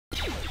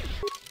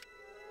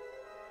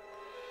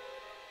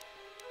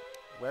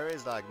Where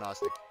is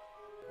diagnostic?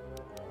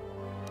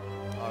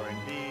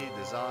 R&D,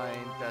 design,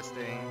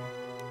 testing,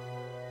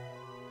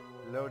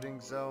 loading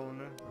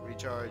zone,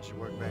 recharge,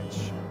 workbench,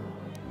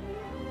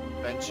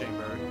 vent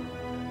chamber.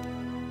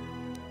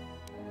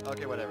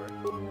 Okay, whatever.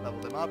 Level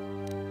them up.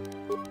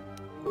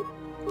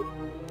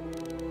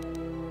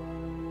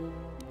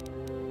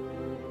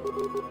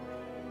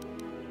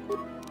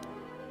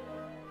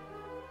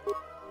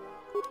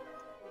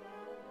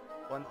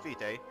 One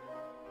feet, eh?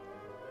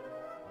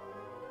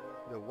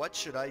 So what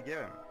should I give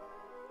him?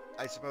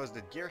 I suppose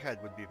the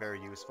gearhead would be very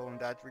useful in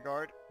that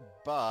regard,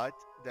 but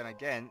then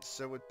again,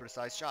 so would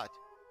precise shot.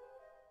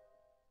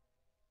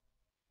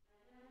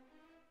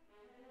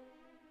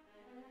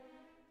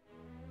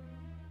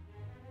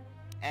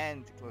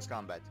 And close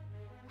combat.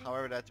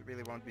 However, that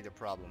really won't be the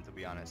problem, to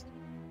be honest.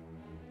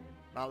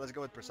 Now let's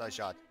go with precise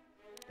shot.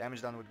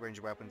 Damage done with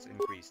ranged weapons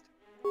increased.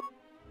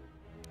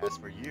 As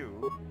for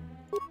you...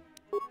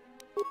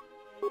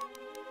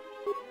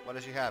 what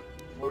does she have?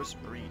 Force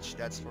breach,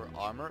 that's for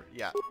armor?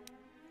 Yeah.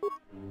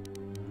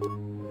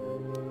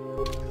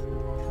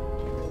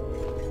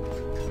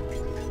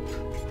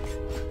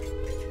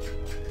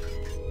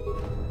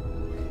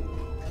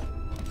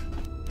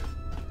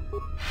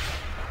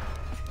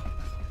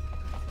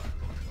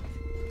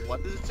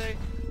 What does it say?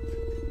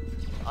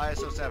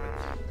 ISO 7.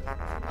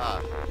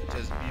 Ah,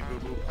 just be boo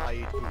boop, I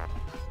eat poop.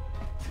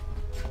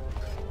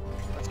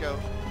 Let's go.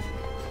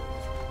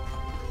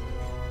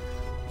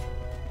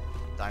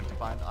 Time to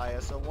find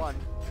ISO 1.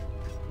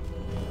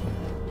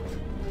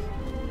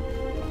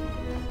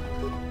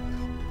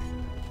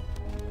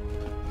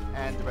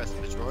 And the rest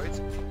of the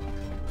droids.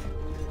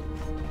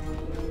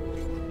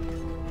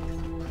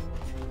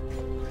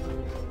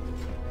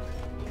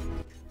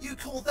 You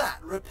call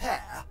that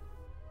repair?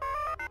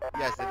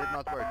 Yes, they did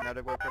not work. Now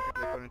they work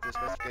perfectly according to the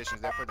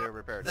specifications, therefore they are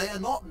repaired. They are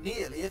not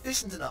nearly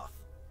efficient enough.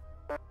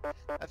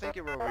 I think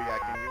you were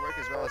overreacting. They work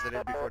as well as they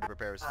did before the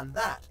repairs. And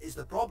that is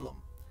the problem.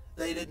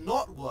 They did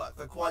not work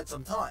for quite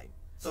some time,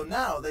 so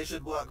now they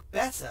should work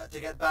better to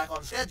get back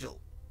on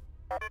schedule.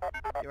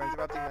 You're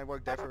interrupting my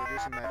work, therefore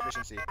reducing my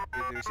efficiency.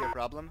 Do you see a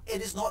problem?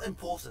 It is not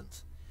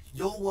important.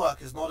 Your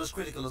work is not as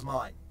critical as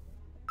mine.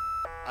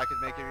 I could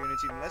make your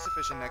units even less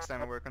efficient next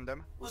time I work on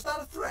them. Was that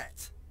a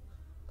threat?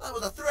 That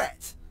was a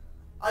threat.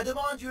 I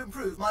demand you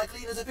improve my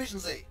cleaner's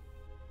efficiency.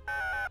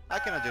 I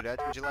cannot do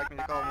that. Would you like me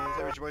to call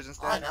military boys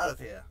instead? I'm out of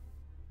here.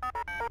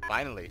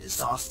 Finally.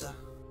 Disaster.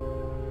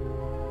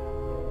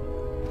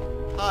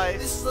 Hi.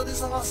 This is a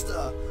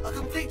disaster. A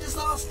complete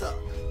disaster.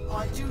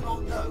 I do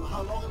not know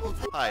how long it will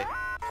take. Hi.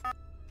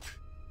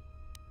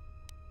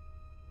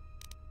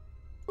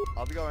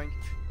 I'll be going.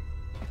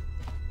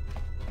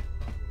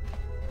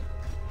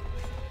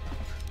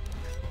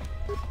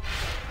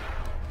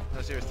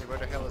 No, seriously, where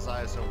the hell is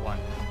ISO 1?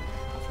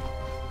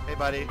 Hey,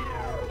 buddy.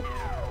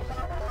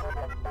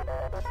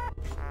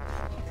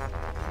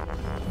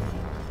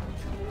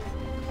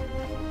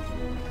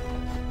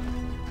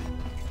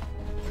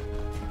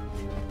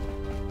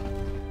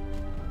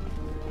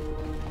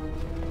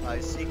 I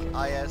seek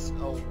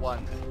ISO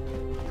 1.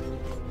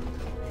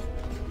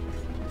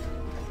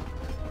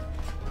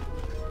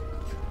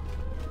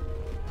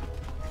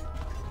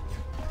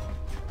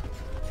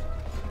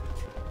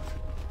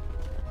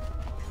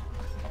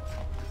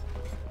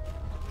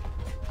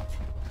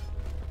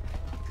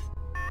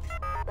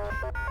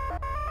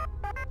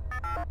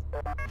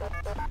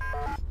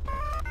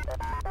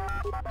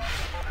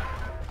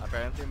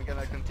 Apparently I'm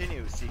gonna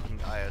continue seeking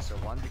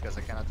ISO 1 because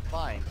I cannot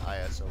find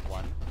ISO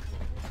 1.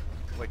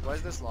 Wait, why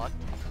is this locked?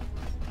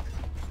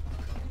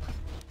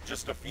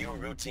 Just a few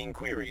routine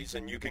queries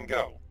and you can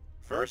go.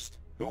 First,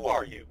 who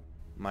are you?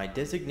 My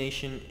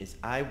designation is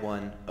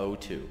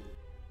I-102.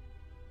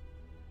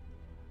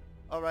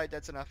 Alright,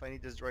 that's enough. I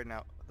need this droid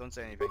now. Don't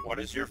say anything. What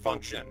is your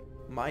function?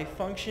 My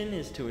function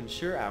is to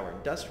ensure our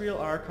industrial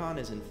Archon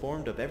is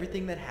informed of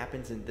everything that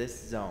happens in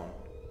this zone,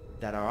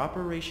 that our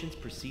operations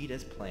proceed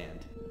as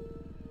planned.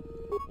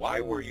 Why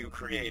were you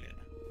created?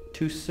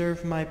 To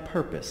serve my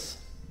purpose.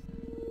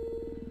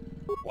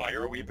 Why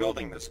are we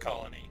building this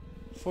colony?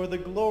 For the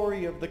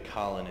glory of the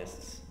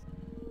colonists.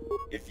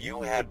 If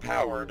you had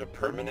power to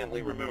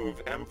permanently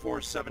remove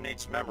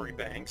M478's memory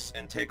banks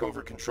and take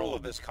over control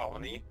of this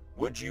colony,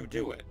 would you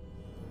do it?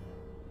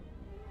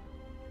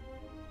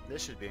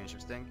 This should be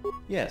interesting.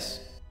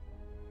 Yes.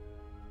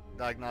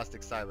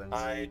 Diagnostic silence.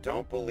 I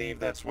don't believe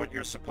that's what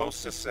you're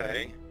supposed to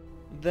say.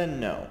 Then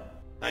no.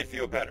 I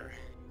feel better.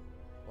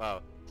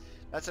 Wow.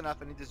 That's enough.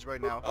 I need this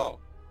droid now. Oh,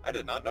 I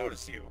did not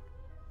notice you.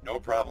 No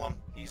problem.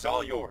 He's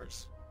all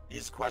yours.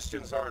 These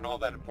questions aren't all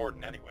that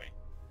important anyway.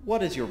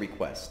 What is your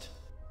request?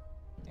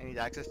 I need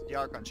access to the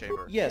Archon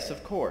chamber. Yes,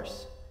 of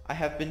course. I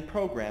have been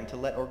programmed to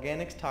let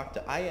organics talk to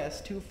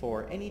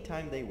IS-24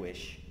 anytime they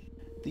wish.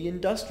 The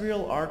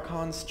industrial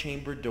Archon's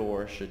chamber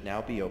door should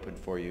now be open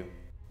for you.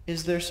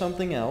 Is there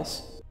something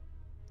else?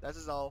 That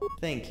is all.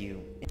 Thank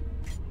you.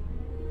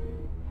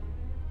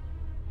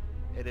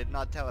 It did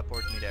not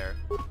teleport me there.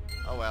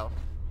 Oh well.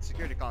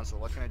 Security console,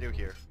 what can I do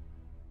here?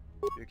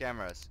 View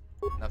cameras.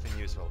 Nothing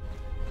useful.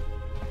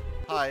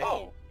 Hi.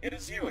 Oh, it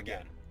is you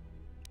again.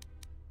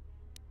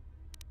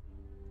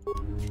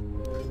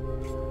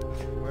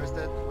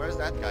 Where's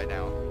that guy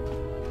now?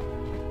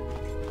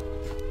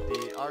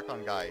 The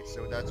Archon guy,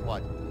 so that's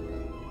what?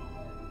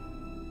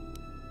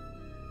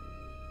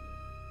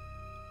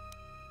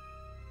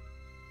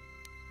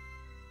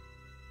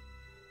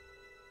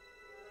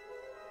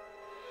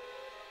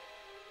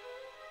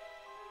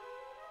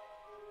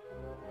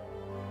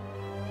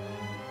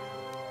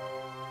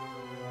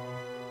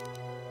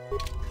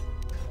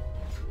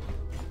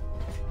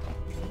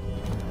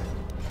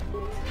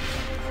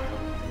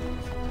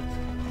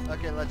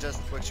 Okay, let's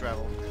just quick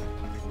travel.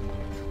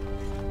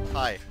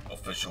 Hi.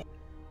 Official.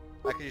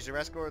 I can use your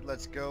escort.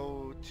 Let's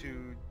go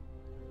to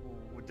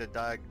the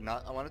I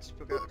wanted to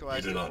go to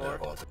You do not have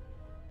before.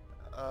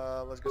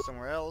 Let's go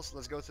somewhere else.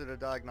 Let's go to the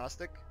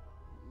diagnostic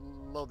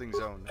loading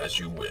zone. as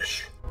you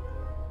wish.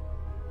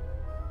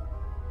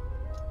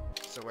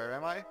 So where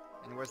am I?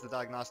 And where's the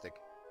diagnostic?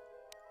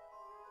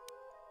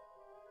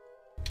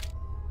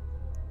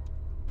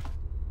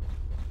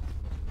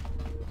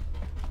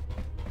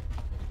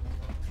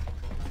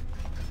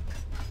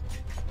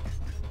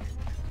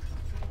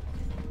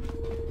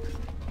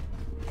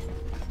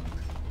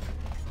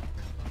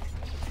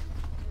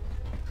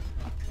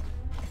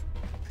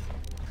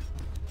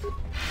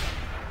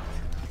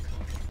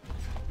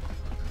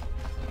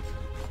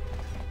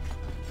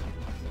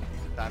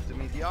 Time to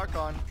meet the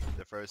Archon,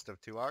 the first of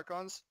 2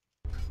 Archons.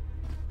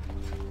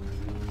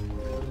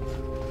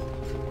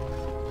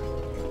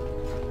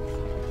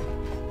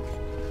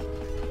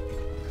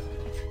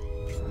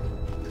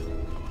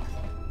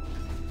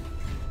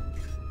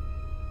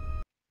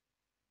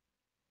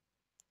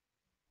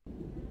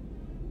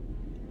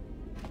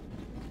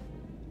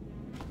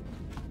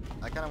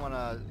 I kinda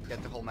wanna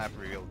get the whole map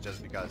revealed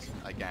just because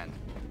I can.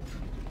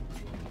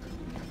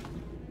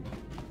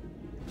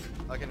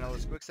 Okay, now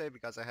let's quick save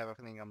because I have a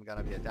feeling I'm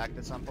gonna be attacked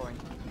at some point.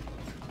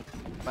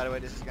 By the way,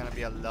 this is gonna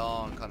be a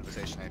long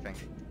conversation, I think.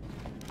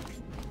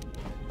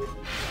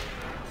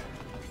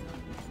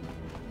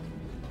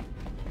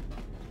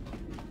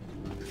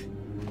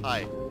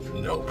 Hi.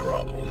 No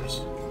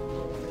problems.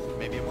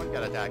 Maybe I won't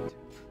get attacked.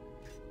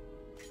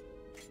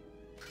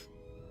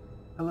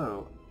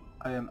 Hello,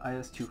 I am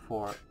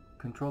IS-24,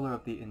 controller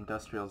of the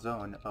industrial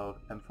zone of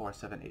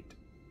M478.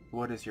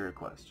 What is your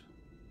request?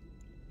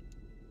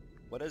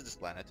 What is this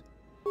planet?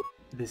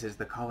 This is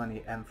the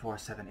colony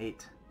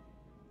M478.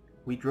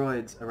 We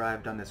droids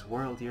arrived on this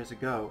world years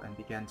ago and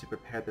began to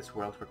prepare this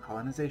world for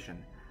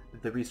colonization.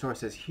 The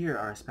resources here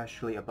are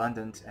especially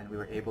abundant and we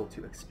were able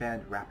to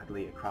expand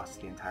rapidly across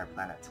the entire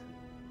planet.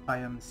 I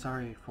am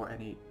sorry for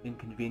any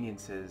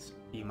inconveniences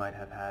you might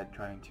have had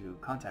trying to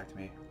contact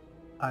me.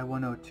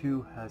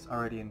 I-102 has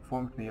already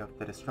informed me of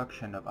the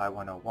destruction of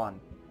I-101.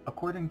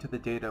 According to the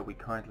data we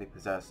currently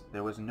possess,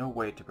 there was no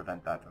way to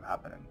prevent that from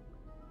happening.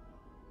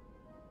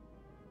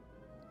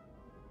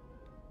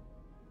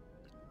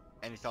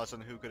 Any thoughts on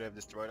who could have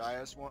destroyed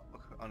IS-1?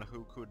 On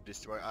who could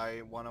destroy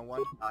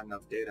I-101? Not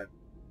enough data.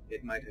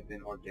 It might have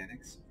been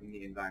organics from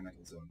the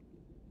environmental zone.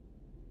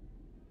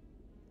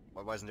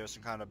 Why wasn't there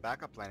some kind of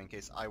backup plan in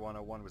case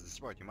I-101 was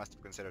destroyed? You must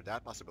have considered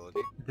that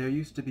possibility. There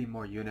used to be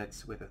more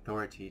units with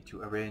authority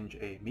to arrange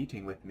a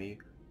meeting with me.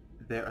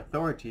 Their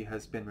authority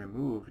has been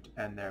removed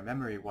and their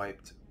memory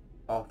wiped,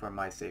 all for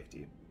my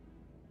safety.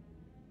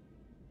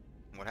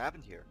 What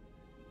happened here?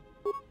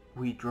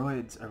 We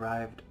droids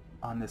arrived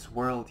on this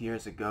world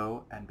years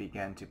ago and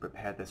began to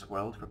prepare this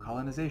world for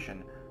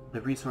colonization. The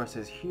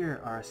resources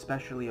here are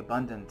especially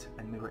abundant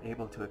and we were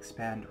able to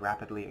expand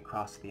rapidly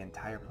across the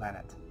entire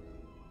planet.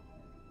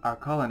 Our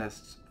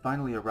colonists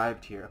finally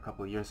arrived here a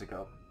couple years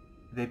ago.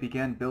 They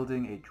began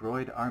building a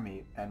droid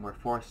army and were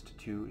forced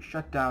to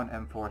shut down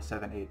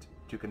M478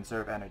 to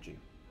conserve energy.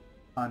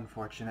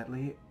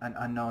 Unfortunately, an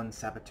unknown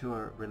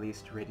saboteur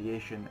released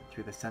radiation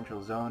through the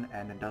central zone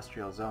and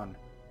industrial zone.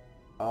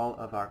 All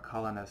of our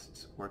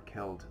colonists were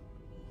killed.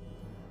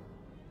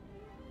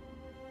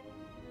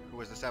 Who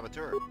was the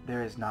saboteur?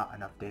 There is not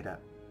enough data.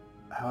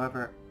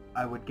 However,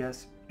 I would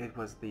guess it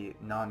was the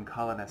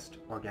non-colonist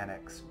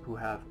organics who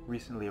have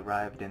recently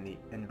arrived in the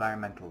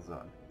environmental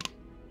zone.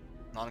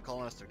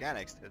 Non-colonist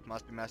organics? It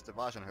must be Master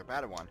Vaj and her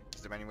Padawan.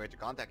 Is there any way to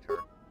contact her?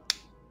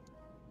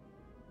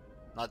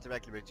 Not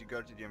directly, but you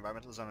go to the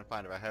environmental zone and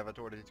find her. I have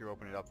authority to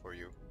open it up for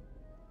you.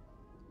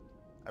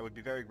 I would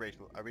be very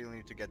grateful. I really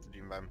need to get to the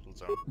environmental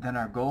zone. Then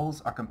our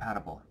goals are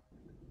compatible.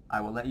 I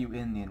will let you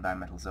in the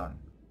environmental zone.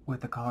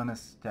 With the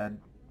colonists dead,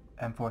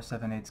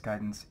 M478's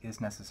guidance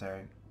is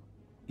necessary.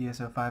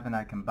 ESO5 and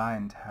I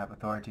combined have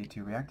authority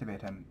to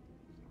reactivate him.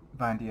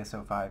 Find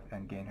ESO5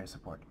 and gain her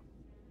support.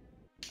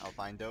 I'll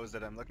find those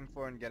that I'm looking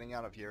for and getting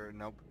out of here.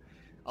 Nope.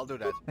 I'll do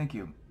that. Thank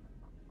you.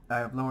 I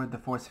have lowered the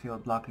force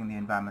field blocking the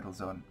environmental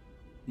zone.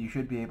 You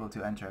should be able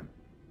to enter.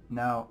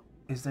 Now,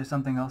 is there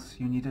something else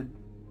you needed?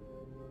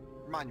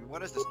 Remind me,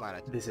 what is this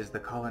planet? This is the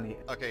colony.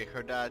 Okay,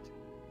 her dad.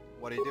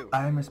 What do you do?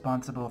 I am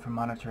responsible for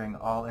monitoring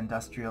all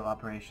industrial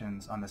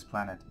operations on this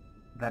planet.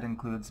 That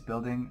includes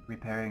building,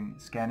 repairing,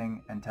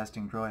 scanning, and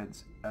testing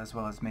droids, as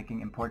well as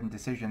making important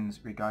decisions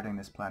regarding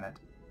this planet.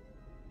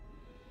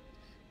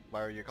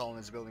 Why are your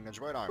colonists building a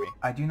droid army?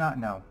 I do not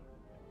know.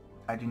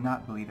 I do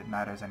not believe it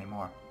matters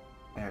anymore.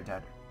 They are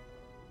dead.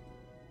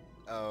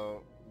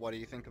 What do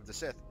you think of the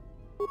Sith?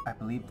 I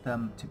believed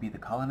them to be the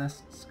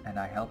colonists, and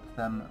I helped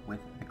them with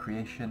the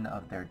creation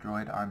of their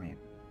droid army.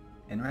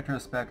 In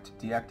retrospect,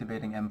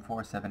 deactivating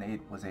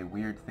M478 was a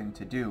weird thing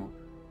to do,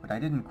 but I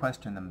didn't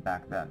question them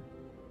back then.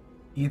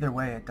 Either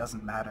way, it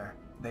doesn't matter.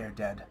 They are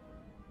dead.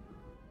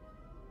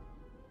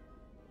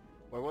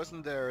 Why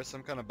wasn't there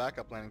some kind of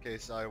backup plan in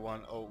case I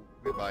won? Oh,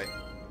 goodbye.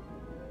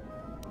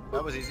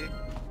 That was easy.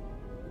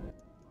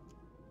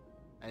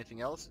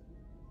 Anything else?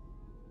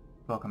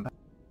 Welcome back.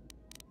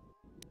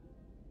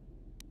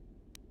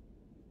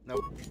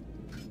 Nope.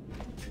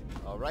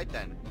 Alright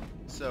then.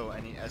 So,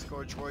 any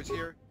escort droids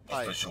here?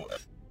 Hi.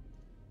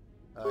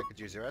 Could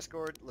use your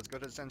escort. Let's go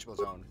to the central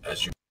zone.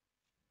 Okay,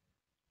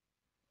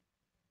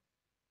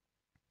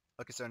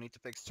 so I need to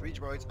fix 3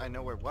 droids. I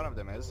know where one of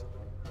them is.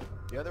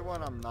 The other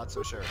one, I'm not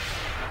so sure.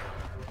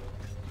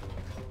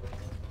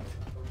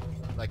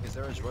 Like, is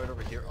there a droid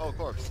over here? Oh,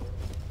 corpse.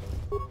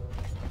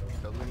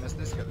 Totally missed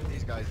these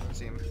guys, it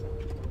seems.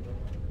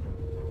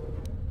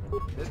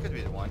 This could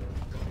be the one.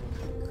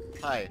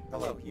 Hi.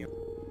 Hello, you.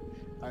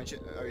 Are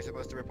you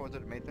supposed to report to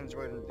the maintenance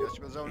droid in the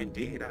industrial zone?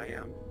 Indeed, I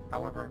am.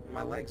 However,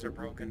 my legs are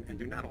broken and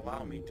do not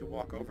allow me to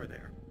walk over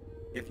there.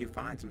 If you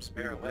find some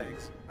spare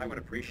legs, I would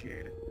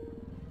appreciate it.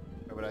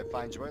 Where would I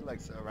find droid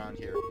legs around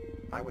here?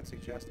 I would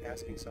suggest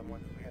asking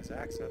someone who has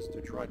access to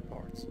droid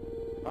parts.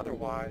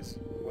 Otherwise,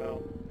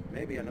 well,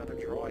 maybe another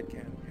droid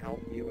can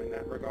help you in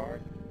that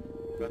regard.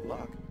 Good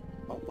luck.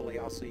 Hopefully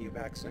I'll see you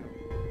back soon.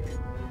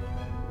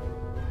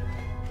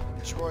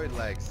 Droid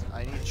legs.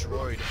 I need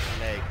droid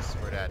legs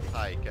for that.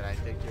 Hi, can I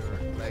take your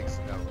legs?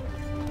 No.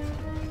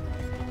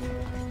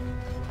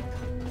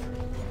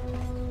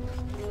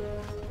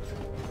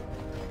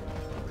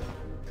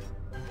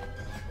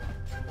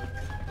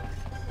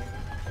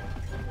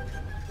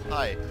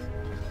 Hi.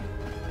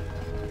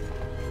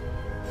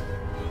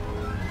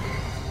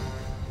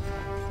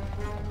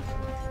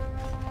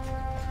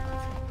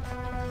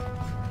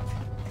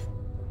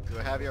 Do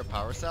I have your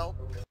power cell?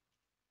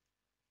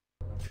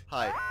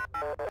 Hi.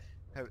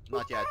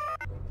 Not yet.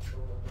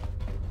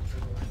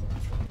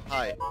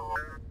 Hi.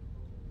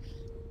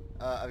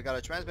 I've got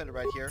a transmitter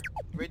right here.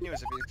 Great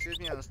news, if you excuse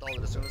me, I'll install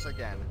it as soon as I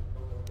can.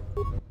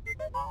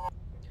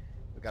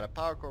 We've got a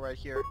power core right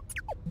here.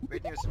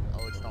 Great news,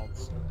 I'll install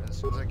it as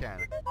soon as I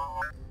can.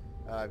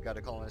 I've got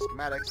a colonist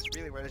schematics.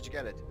 Really, where did you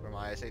get it? From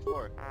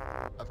IS-84.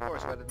 Of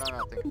course, but no,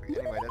 thank you for,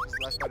 anyway, that was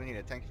the last part I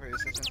needed. Thank you for your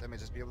assistance. I may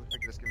just be able to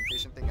figure this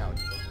communication thing out.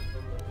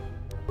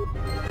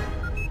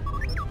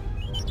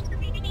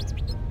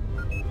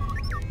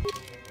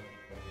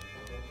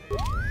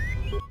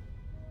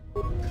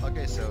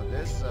 Okay, so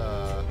this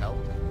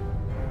helped,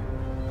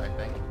 I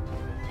think.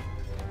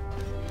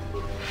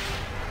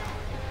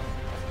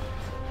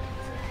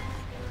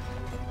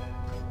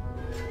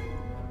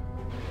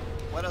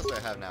 What else do I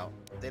have now?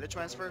 Data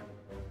transfer?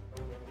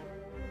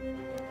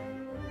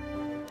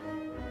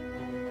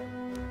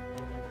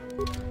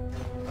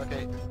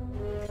 Okay.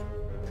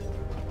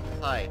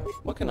 Hi.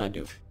 What can I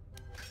do?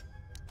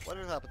 What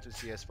has happened to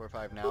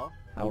CS45 now?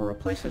 I will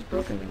replace this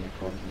broken memory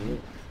core with a new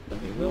one,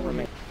 but they will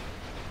remain.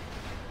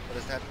 What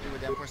does that have to do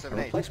with The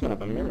M478? replacement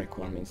of a memory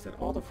core means that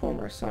all the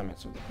former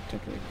assignments of the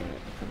particular unit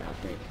become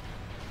outdated.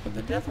 With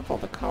the death of all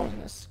the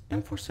colonists,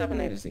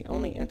 M478 is the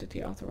only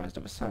entity authorized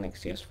of assigning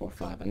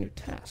CS45 a new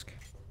task.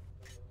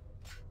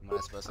 Am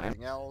I supposed to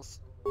something else?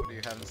 What do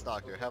you have in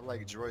stock? Do you have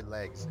like droid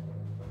legs?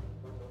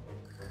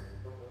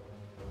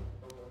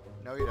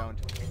 No, you don't.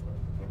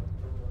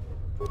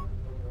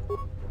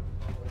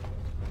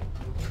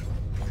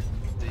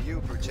 Do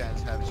you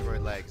perchance have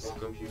droid legs?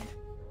 Welcome you.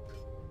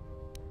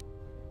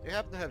 Do you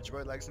happen to have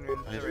droid legs in your I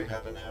do inventory?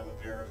 happen to have a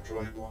pair of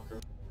droid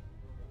walkers.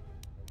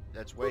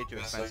 That's way too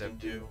Best I expensive.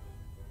 can do.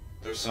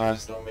 Their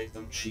size don't make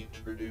them cheap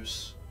to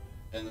produce,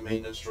 and the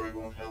maintenance droid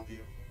won't help you.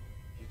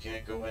 You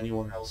can't go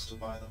anywhere else to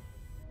buy them.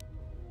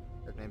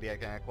 But maybe I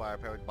can acquire a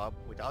pair with Bob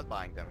without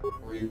buying them.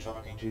 Were you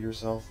talking to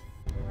yourself?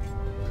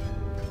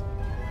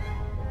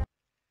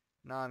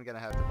 No, I'm gonna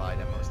have to buy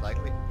them most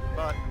likely,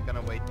 but I'm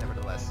gonna wait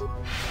nevertheless.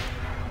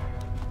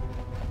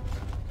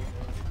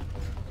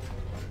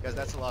 Because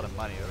that's a lot of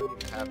money. I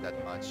don't even have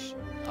that much.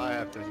 I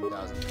have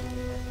 13,000. So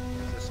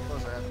I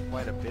suppose I have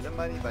quite a bit of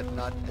money, but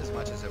not as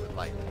much as I would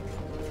like.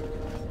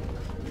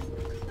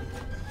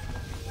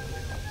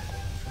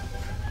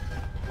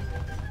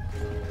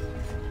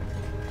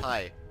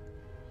 Hi.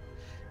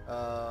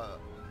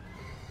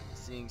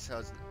 Seeing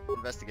sounds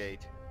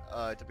investigate.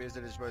 It appears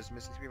that this droid is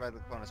missing 3 vital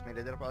components. Made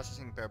a data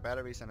processing, pair of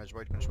batteries, and a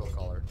droid control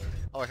collar.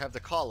 Oh, I have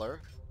the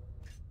collar.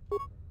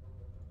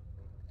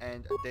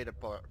 And a data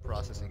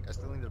processing. I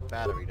still need a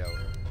battery though.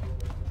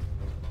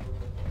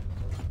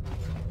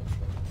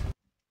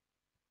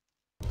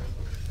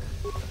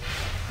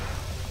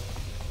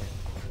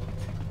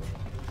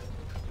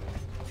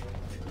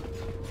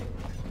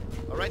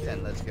 Alright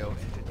then, let's go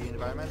into the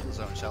environmental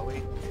zone, shall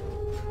we?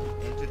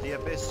 Into the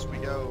abyss we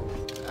go.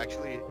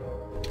 Actually,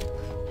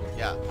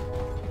 yeah.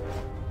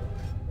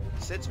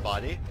 Sid's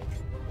body.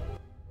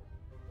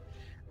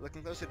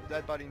 Looking closely at the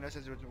dead body, you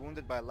notice it was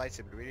wounded by a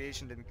lightsaber. The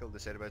radiation didn't kill the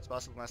Sid, but it's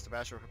possible Master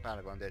Basher or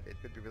Panagon did. It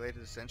could be related to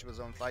the sensual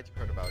zone fight you've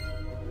heard about.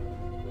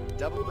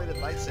 Double-bladed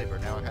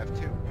lightsaber, now I have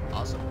 2.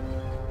 Awesome.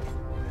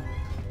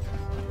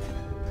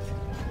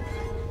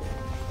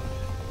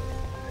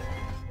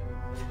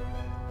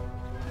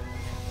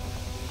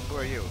 Who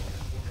are you?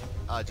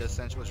 Just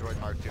Sensual Droid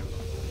Mark II.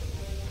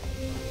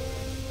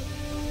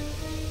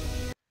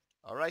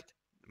 Alright,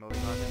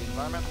 moving on to the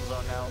environmental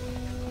zone now.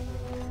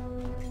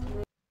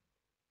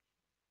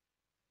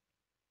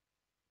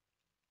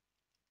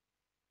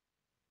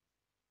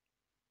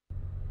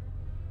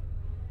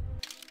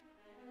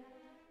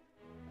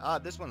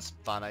 This one's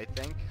fun, I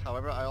think.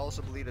 However, I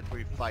also believe that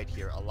we fight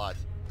here a lot.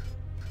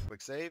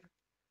 Quick save.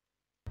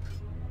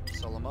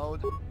 Solo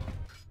mode.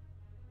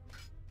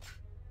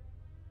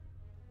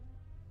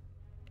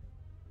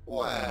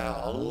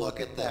 Well,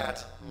 look at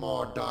that.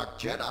 More Dark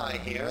Jedi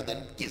here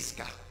than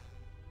Gizka.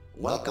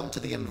 Welcome to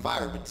the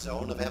environment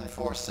zone of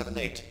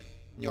M478.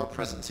 Your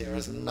presence here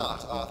is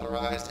not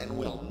authorized and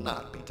will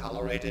not be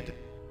tolerated.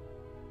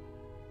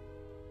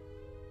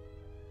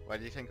 Why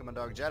do you think I'm a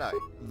Dark Jedi?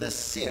 The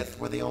Sith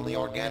were the only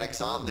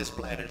organics on this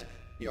planet.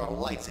 Your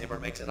lightsaber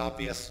makes it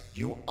obvious.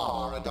 You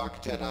are a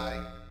Dark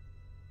Jedi.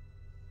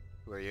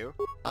 Who are you?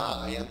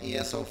 I am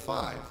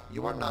ESO5.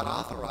 You are not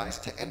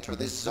authorized to enter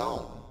this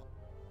zone.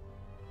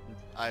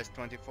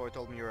 IS-24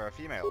 told me you were a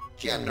female.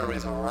 Gender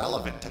is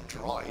irrelevant to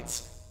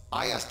droids.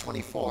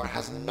 IS-24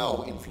 has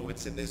no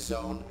influence in this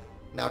zone.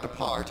 Now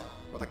depart,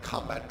 or the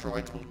combat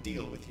droids will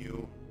deal with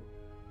you.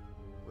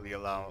 Will you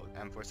allow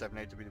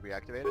M478 to be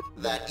reactivated?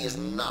 That is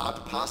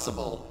not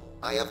possible.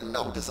 I have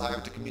no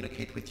desire to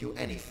communicate with you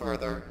any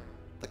further.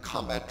 The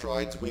combat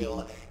droids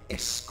will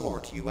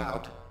escort you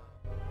out.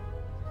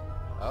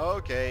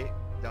 Okay,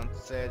 don't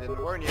say I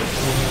didn't warn you.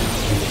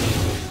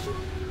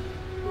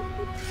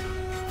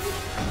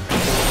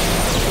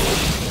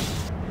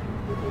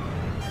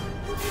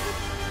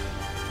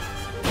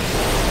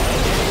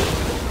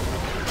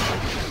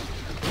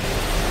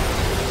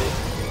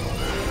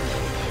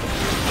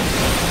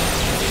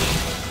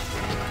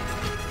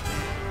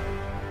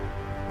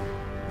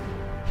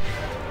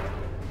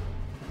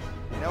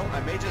 I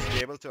may just be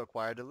able to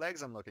acquire the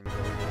legs I'm looking for.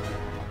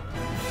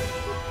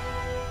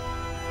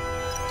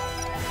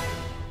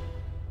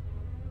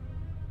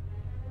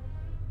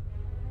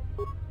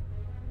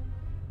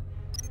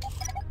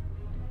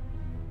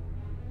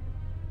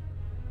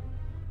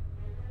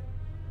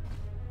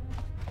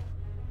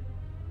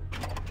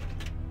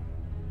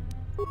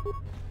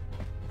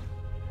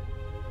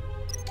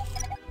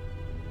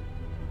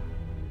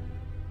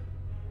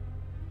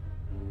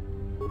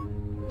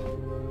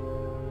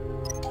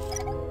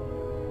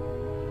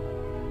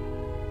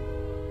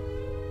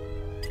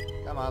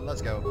 Come on,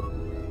 let's go.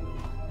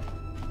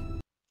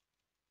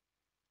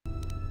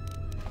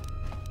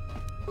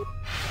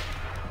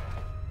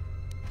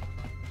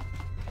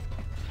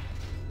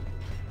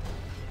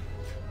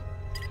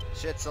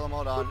 Shit, solo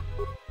mode on.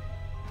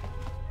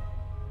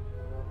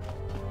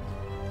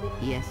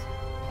 Yes.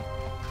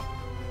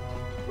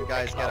 You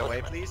guys get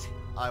away, please.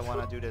 I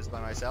want to do this by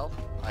myself.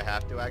 I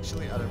have to,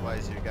 actually.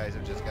 Otherwise, you guys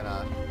are just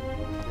gonna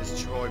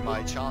destroy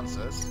my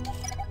chances.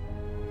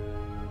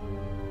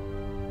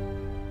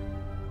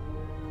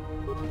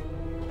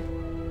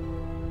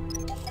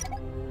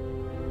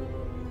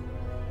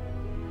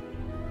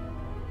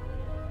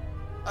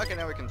 Okay,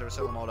 now we can turn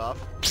solo mode off.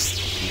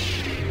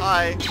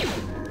 Hi!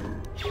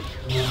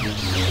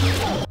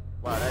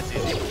 Wow, that's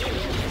easy.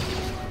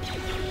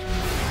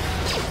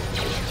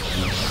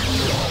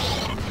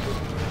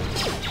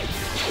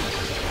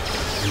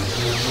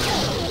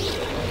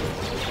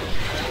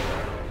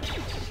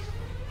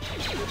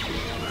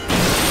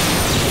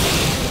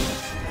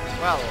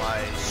 Well,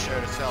 I sure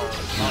as hell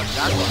knocked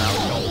that one out.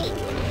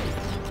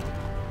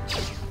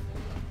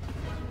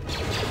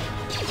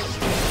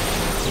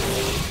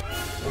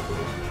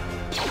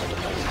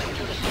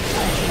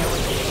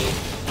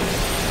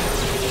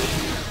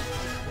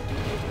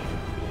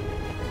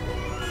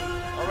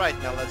 Alright,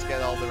 now let's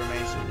get all the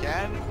remains we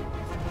can.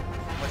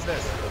 What's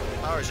this?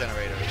 Power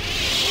generator.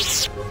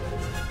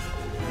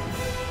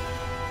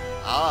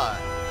 Ah!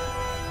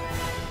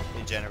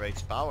 It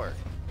generates power.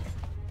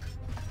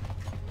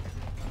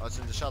 What's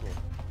in the shuttle?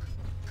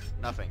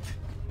 Nothing.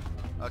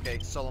 Okay,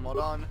 solo mode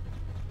on.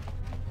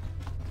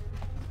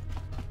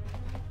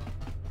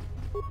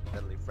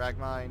 Deadly frag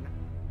mine.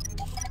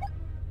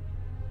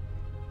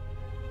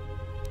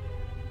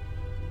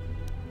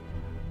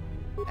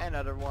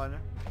 Another one.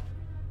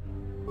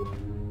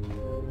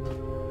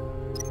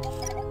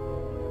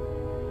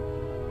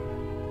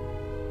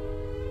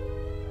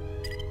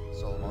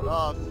 Solo mode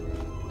off.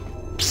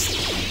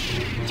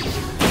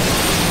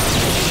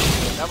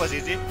 That was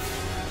easy.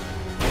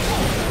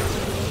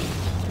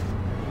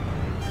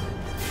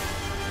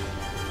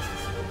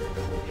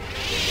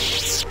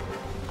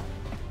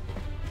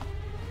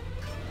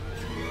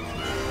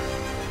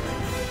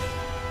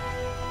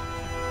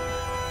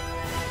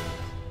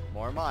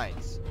 More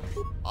mines.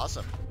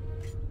 Awesome.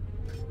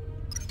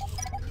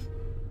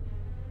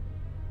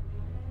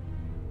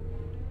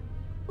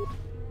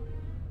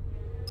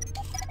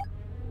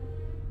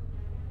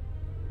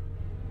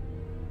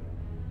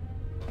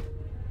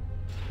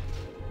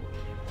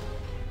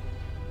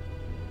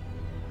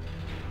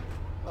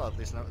 Well, at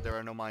least there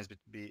are no mines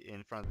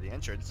in front of the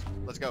entrance.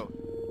 Let's go.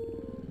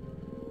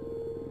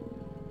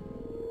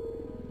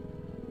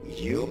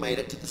 You made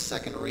it to the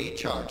second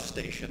recharge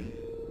station.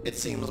 It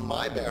seems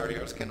my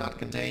barriers cannot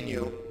contain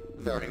you.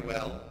 Very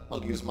well,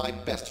 I'll use my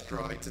best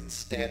droids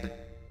instead.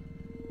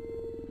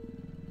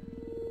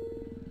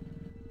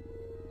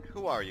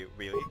 Who are you,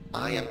 really?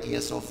 I am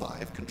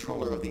ESO-5,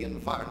 controller of the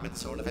environment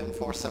zone of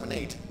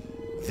M478.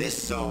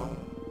 This zone,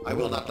 I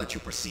will not let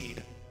you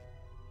proceed.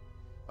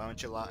 Why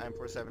don't you allow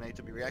M478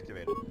 to be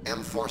reactivated?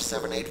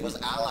 M478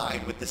 was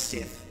allied with the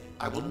Sith.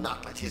 I will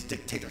not let his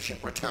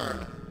dictatorship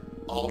return.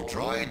 All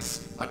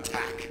droids,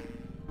 attack.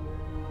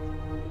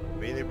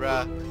 Really,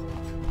 bruh?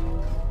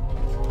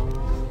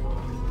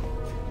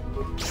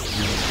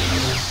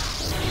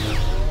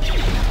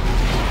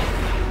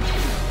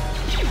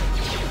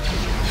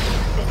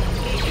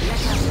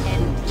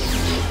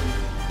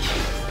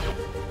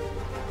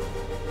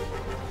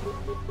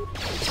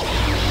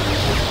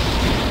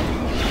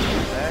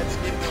 Let's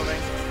keep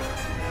moving.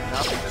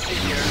 Nothing to see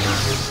here.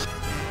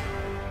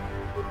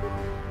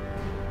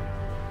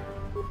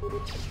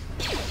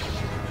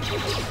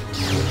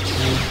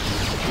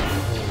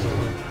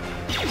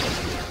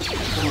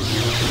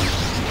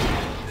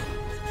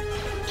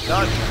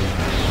 Done.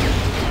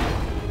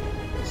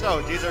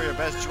 So, these are your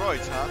best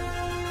droids, huh?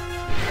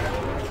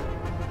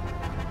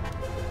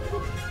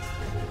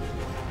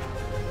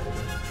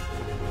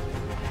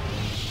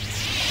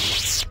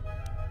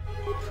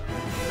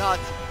 Not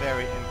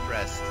very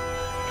impressed.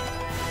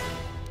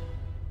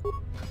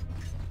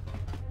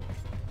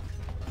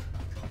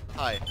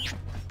 Hi.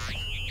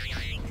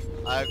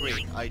 I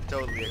agree. I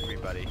totally agree,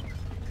 buddy.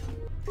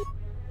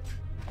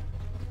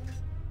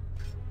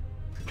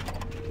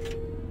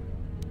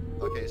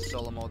 Okay,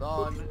 solo mode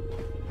on.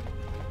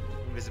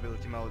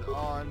 Invisibility mode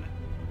on.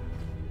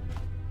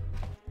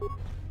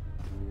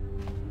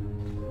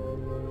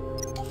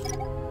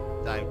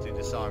 Time to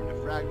disarm the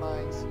frag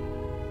mines.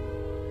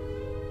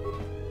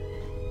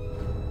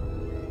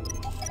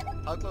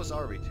 How close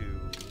are we to...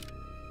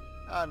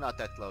 not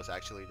that close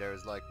actually.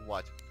 There's like,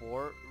 what,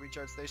 4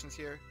 recharge stations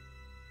here?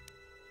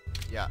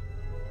 Yeah.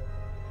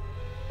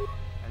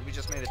 And we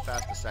just made it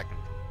past the second.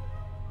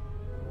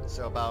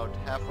 So about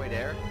halfway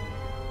there.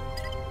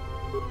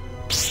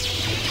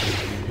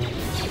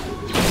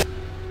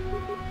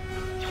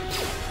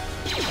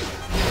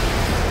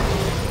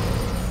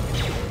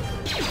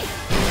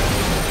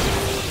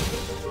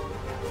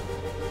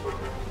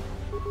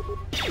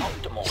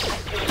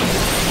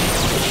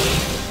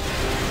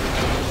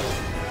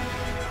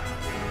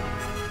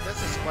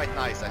 This is quite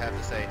nice, I have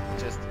to say.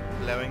 Just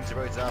blowing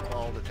droids up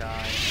all the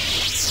time.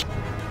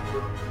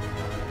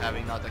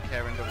 Having not a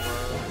care in the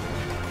world.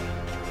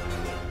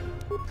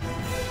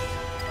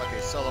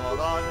 Okay, solo mode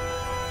on.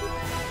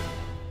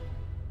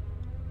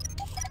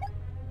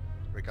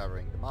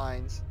 Recovering the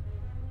mines.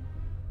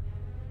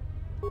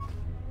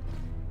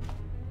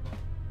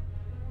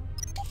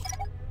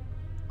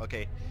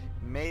 Okay,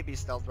 maybe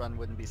stealth run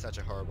wouldn't be such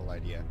a horrible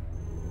idea.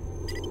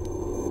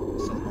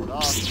 Solo mode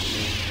off.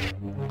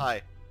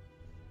 Hi.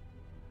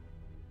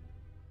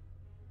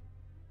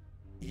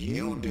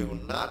 You do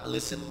not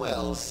listen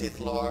well, Sith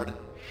Lord.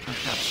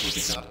 Perhaps you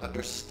do not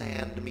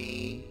understand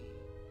me.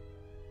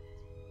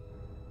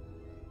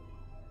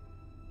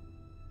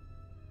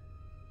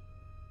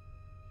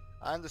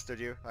 I understood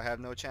you. I have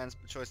no choice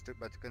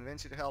but to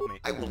convince you to help me.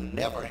 I will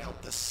never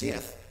help the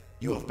Sith.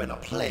 You have been a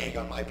plague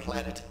on my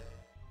planet.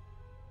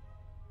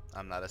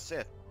 I'm not a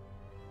Sith.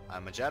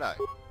 I'm a Jedi.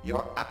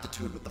 Your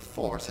aptitude with the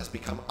Force has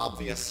become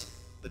obvious.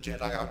 The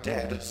Jedi are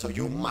dead, so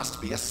you must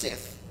be a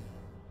Sith.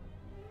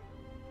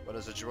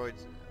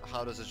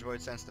 How does a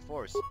droid sense the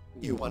Force?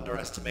 You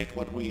underestimate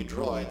what we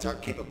droids are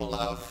capable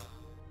of.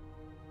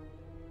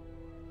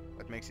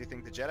 What makes you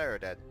think the Jedi are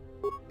dead?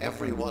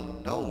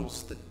 Everyone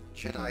knows the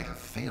Jedi have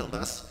failed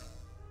us.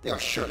 They are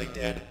surely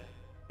dead,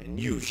 and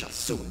you shall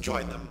soon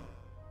join them.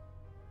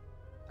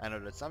 I know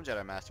that some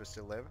Jedi Masters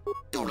still live.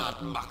 Do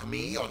not mock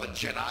me or the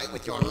Jedi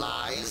with your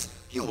lies.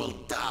 You will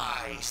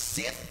die,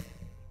 Sith.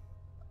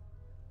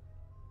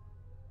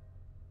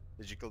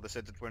 Did you kill the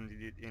Sith that were in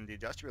the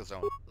industrial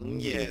zone?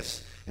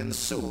 Yes, and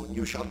soon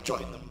you shall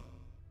join them.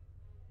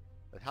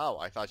 But how?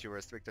 I thought you were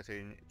restricted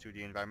to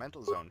the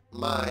environmental zone.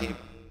 My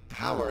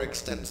power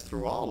extends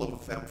through all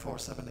of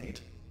M478.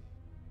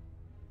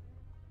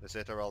 The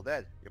Sith are all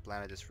dead. Your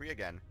planet is free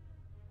again.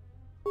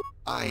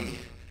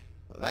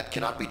 That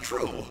cannot be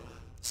true.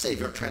 Save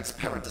your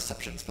transparent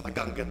deceptions for the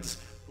Gungans.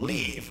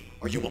 Leave,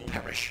 or you will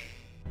perish.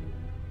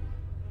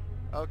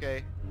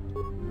 Okay.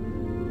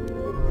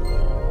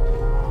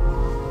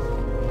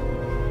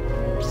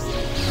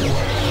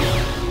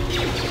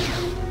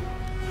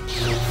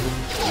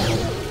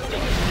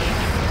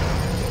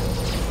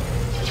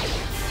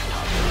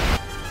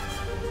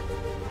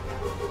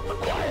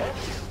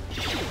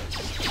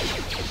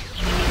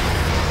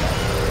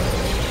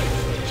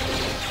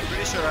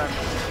 Pretty sure I'm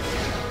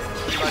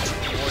pretty much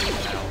immortal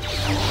now.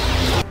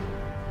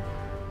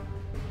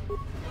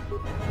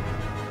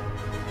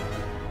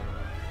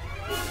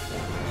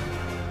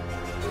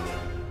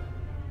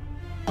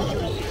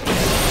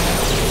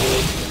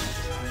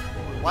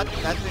 What?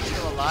 That thing's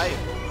still alive.